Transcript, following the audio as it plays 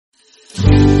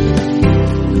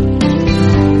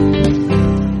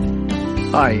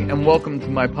Hi, and welcome to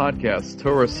my podcast,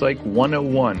 Torah Psych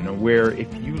 101, where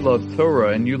if you love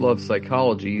Torah and you love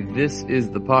psychology, this is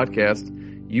the podcast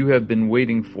you have been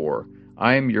waiting for.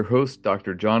 I am your host,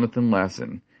 Dr. Jonathan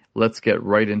Lassen. Let's get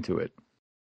right into it.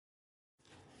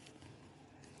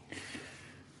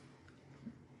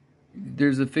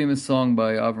 There's a famous song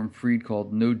by Avram Fried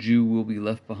called No Jew Will Be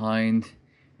Left Behind,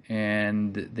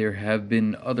 and there have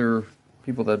been other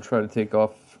people that try to take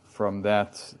off from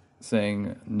that,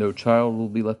 saying no child will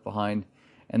be left behind,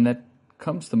 and that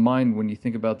comes to mind when you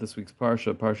think about this week's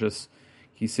Parsha, Parshas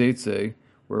Kiseitze,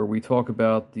 where we talk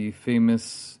about the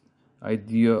famous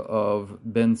idea of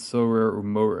Ben Sorer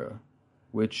Umoreh,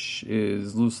 which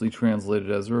is loosely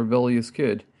translated as a rebellious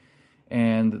kid,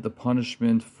 and the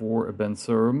punishment for a Ben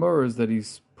Sorer Umoreh is that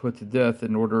he's put to death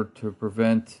in order to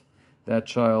prevent that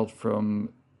child from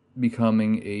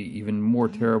becoming a even more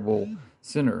terrible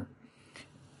sinner.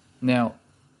 Now,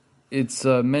 it's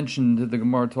mentioned, the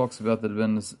Gemara talks about that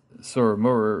Ben Sorer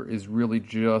Umoreh is really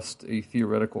just a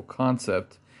theoretical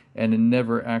concept, and it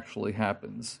never actually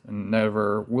happens, and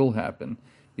never will happen,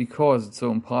 because it's so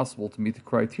impossible to meet the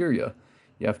criteria.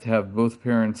 You have to have both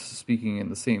parents speaking in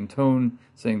the same tone,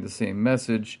 saying the same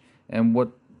message, and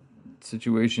what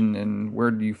situation and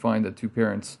where do you find that two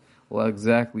parents will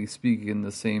exactly speak in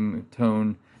the same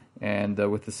tone and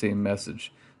with the same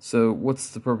message? So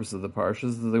what's the purpose of the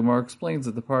Parsha? The Gemara explains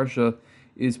that the Parsha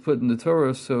is put in the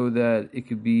Torah so that it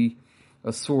could be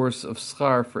a source of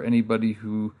schar for anybody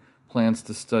who plans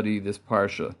to study this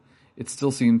Parsha. It still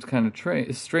seems kind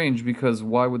of strange, because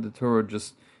why would the Torah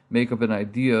just make up an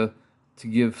idea to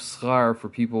give schar for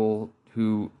people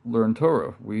who learn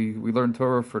Torah? We learn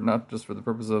Torah for not just for the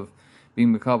purpose of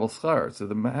being mekabel schar. So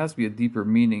there has to be a deeper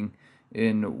meaning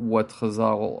in what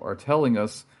Chazal are telling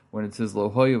us when it says lo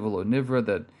hoya v'lo nivra,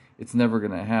 that it's never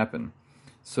going to happen.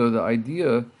 So the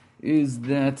idea is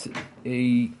that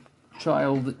a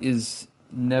child is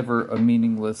never a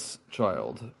meaningless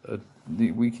child.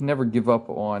 We can never give up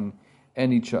on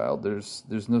any child.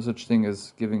 There's no such thing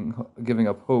as giving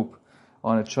up hope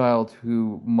on a child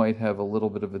who might have a little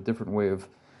bit of a different way of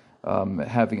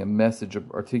having a message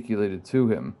articulated to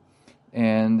him.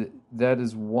 And that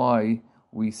is why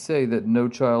we say that no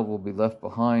child will be left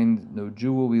behind, no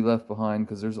Jew will be left behind,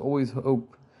 because there's always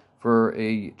hope for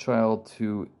a child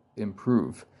to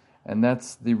improve. And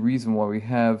that's the reason why we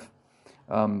have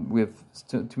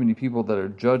too many people that are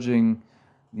judging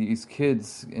these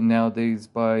kids and nowadays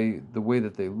by the way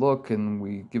that they look, and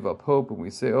we give up hope and we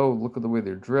say, oh, look at the way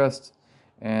they're dressed,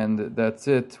 and that's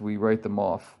it, we write them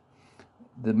off.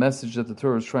 The message that the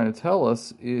Torah is trying to tell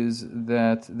us is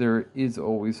that there is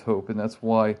always hope, and that's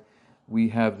why we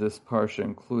have this parsha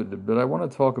included. But I want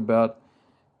to talk about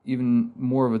even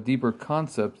more of a deeper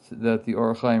concept that the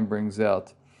Or HaChaim brings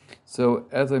out. So,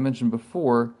 as I mentioned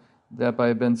before, that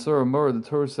by Ben Sorer Umoreh, the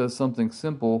Torah says something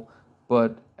simple,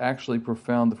 but actually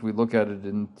profound if we look at it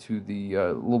into the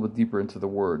a little bit deeper into the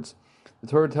words. The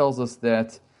Torah tells us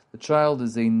that the child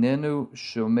is a nenu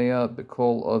shomea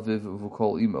b'kol aviv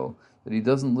v'kol imo, that he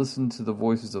doesn't listen to the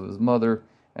voices of his mother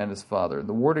and his father.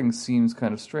 The wording seems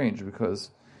kind of strange, because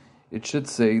it should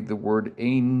say the word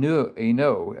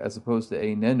eino as opposed to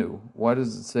einenu. Why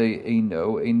does it say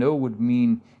eino? Eino would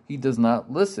mean he does not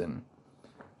listen.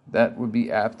 That would be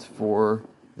apt for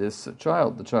this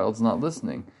child. The child's not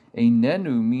listening.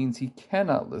 Einenu means he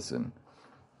cannot listen.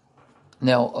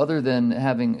 Now, other than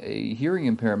having a hearing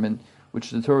impairment,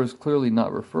 which the Torah is clearly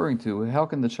not referring to, how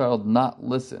can the child not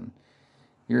listen?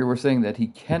 Here we're saying that he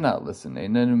cannot listen.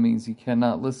 Einenu means he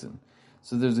cannot listen.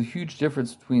 So there's a huge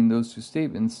difference between those two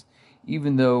statements,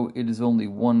 even though it is only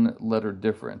one letter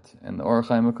different. And the Or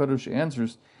HaChaim HaKadosh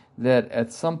answers that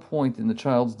at some point in the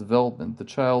child's development, the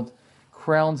child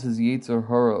crowns his Yetzer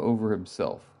Hara over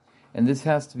himself. And this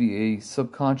has to be a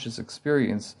subconscious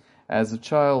experience, as a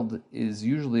child is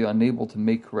usually unable to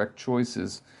make correct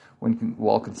choices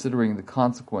while considering the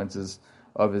consequences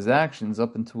of his actions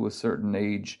up until a certain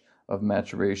age of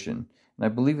maturation. And I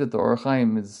believe that the Or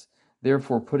HaChaim is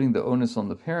therefore putting the onus on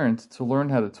the parent to learn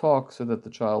how to talk so that the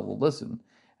child will listen.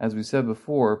 As we said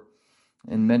before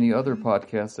in many other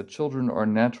podcasts, that children are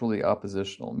naturally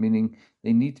oppositional, meaning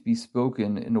they need to be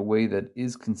spoken in a way that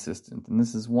is consistent. And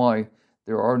this is why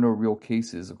there are no real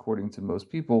cases, according to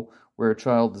most people, where a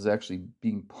child is actually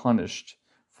being punished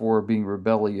for being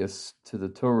rebellious to the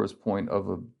Torah's point of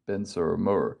a Ben Sorer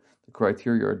Umoreh. The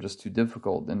criteria are just too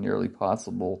difficult and nearly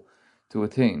possible to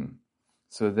attain.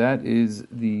 So that is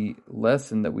the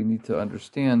lesson that we need to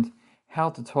understand, how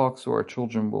to talk so our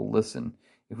children will listen.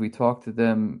 If we talk to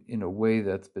them in a way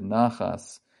that's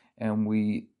benachas, and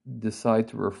we decide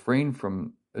to refrain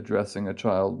from addressing a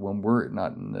child when we're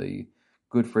not in the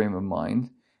good frame of mind.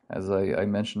 As I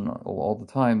mention all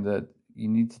the time, that you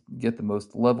need to get the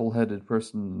most level-headed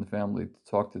person in the family to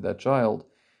talk to that child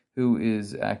who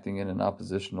is acting in an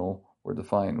oppositional or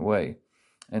defiant way.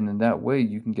 And in that way,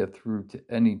 you can get through to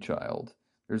any child.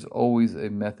 There's always a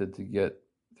method to get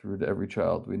through to every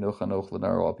child. We know Chanoch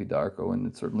Lenaro Al Pi Darko, and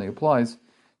it certainly applies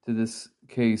to this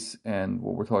case and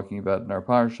what we're talking about in our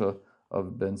parsha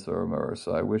of Ben Sora.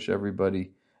 So I wish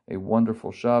everybody a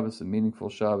wonderful Shabbos, a meaningful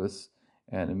Shabbos,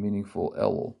 and a meaningful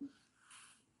Elul.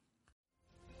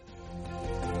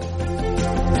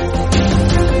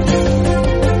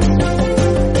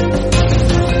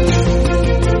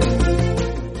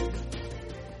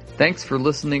 Thanks for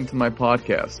listening to my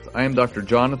podcast. I am Dr.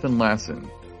 Jonathan Lasson,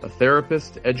 a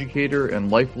therapist, educator,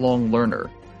 and lifelong learner.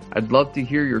 I'd love to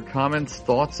hear your comments,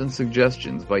 thoughts, and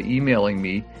suggestions by emailing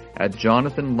me at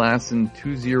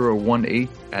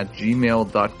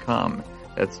jonathanlasson2018@gmail.com.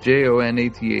 That's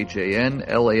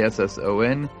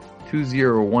JONATHANLASSON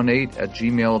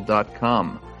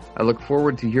 2018@gmail.com. I look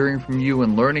forward to hearing from you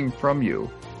and learning from you.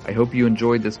 I hope you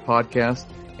enjoyed this podcast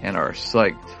and are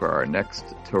psyched for our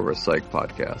next Torah Psych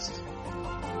podcast.